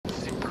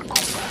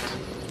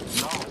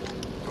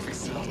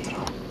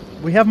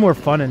We have more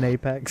fun in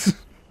Apex.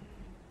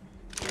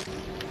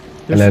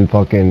 And then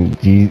fucking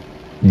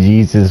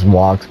Jesus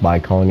walks by,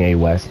 Kanye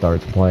West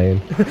starts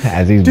playing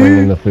as he's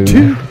bringing the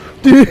food.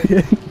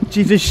 Dude.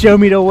 Jesus, show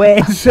me the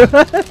way.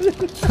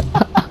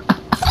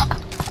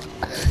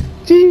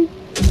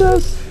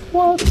 Jesus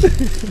walks.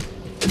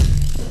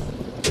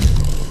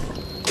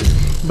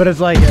 But it's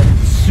like a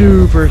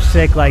super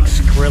sick, like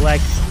Skrillex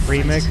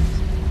remix.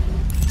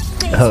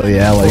 Oh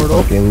yeah, like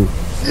fucking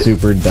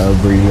super dub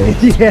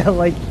remix. Yeah,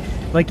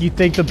 like you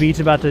think the beat's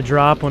about to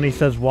drop when he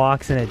says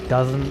walks and it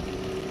doesn't.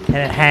 And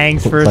it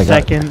hangs for a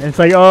second. And it's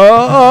like,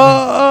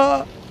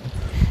 oh.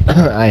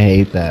 I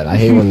hate that. I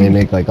hate when they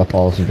make like a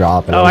false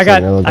drop. And I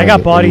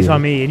got bodies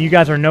on me, and you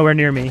guys are nowhere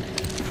near me.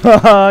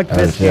 Fuck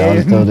this game.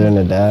 I'm still doing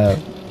the dab.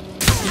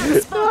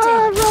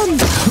 Run!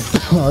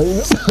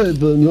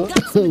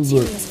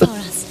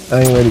 I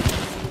ain't ready.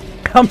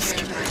 I'm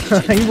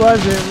scared. He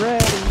wasn't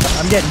ready.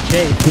 I'm getting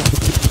chased.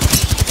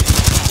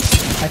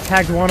 I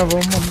tagged one of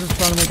them. I'm just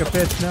trying to make a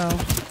pitch now.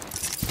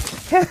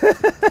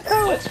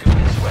 Let's go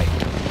this way.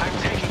 I'm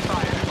taking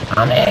fire.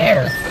 I'm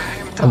here.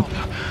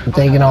 I'm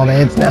taking all the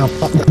hits now.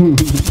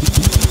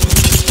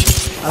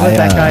 I let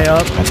that guy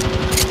up.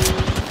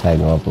 Tag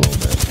him up a little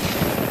bit.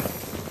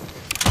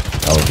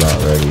 I was not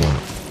ready.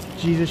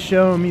 Jesus,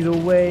 show me the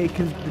way,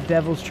 cause the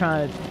devil's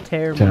trying to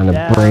tear me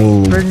down.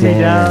 Trying to bring me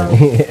down.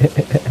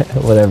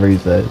 Whatever he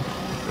said.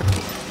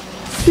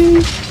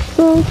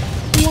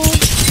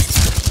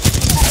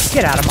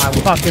 Get out of my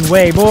fucking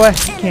way, boy.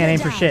 Can't aim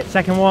for shit.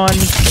 Second one.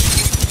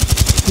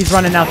 He's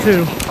running now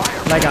too.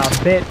 Like a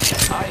bitch.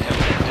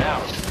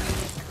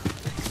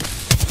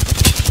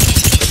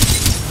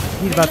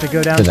 He's about to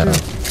go down too.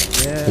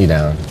 Yeah. He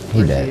down.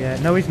 He dead. Yeah.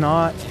 No, he's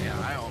not.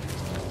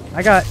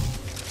 I got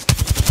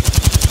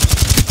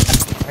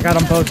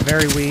them both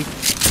very weak.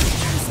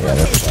 Yeah,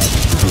 that's bad.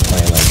 He's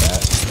playing like that.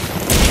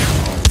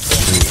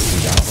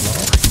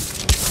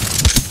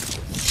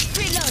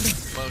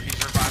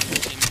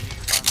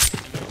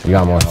 You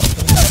got more help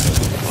than that.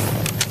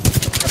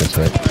 This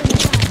way.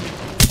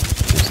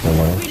 You're still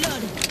winning.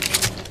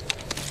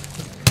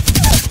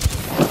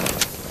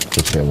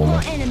 Good shit, one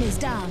more.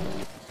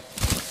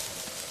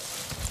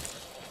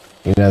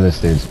 You know this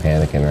dude's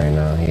panicking right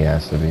now. He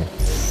has to be.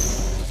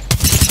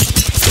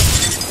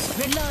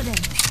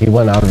 He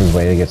went out of his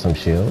way to get some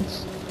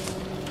shields.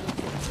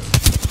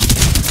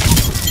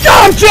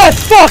 I'm just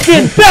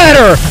fucking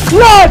better!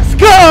 Let's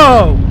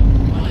go!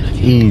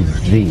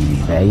 Easy,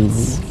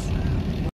 baby.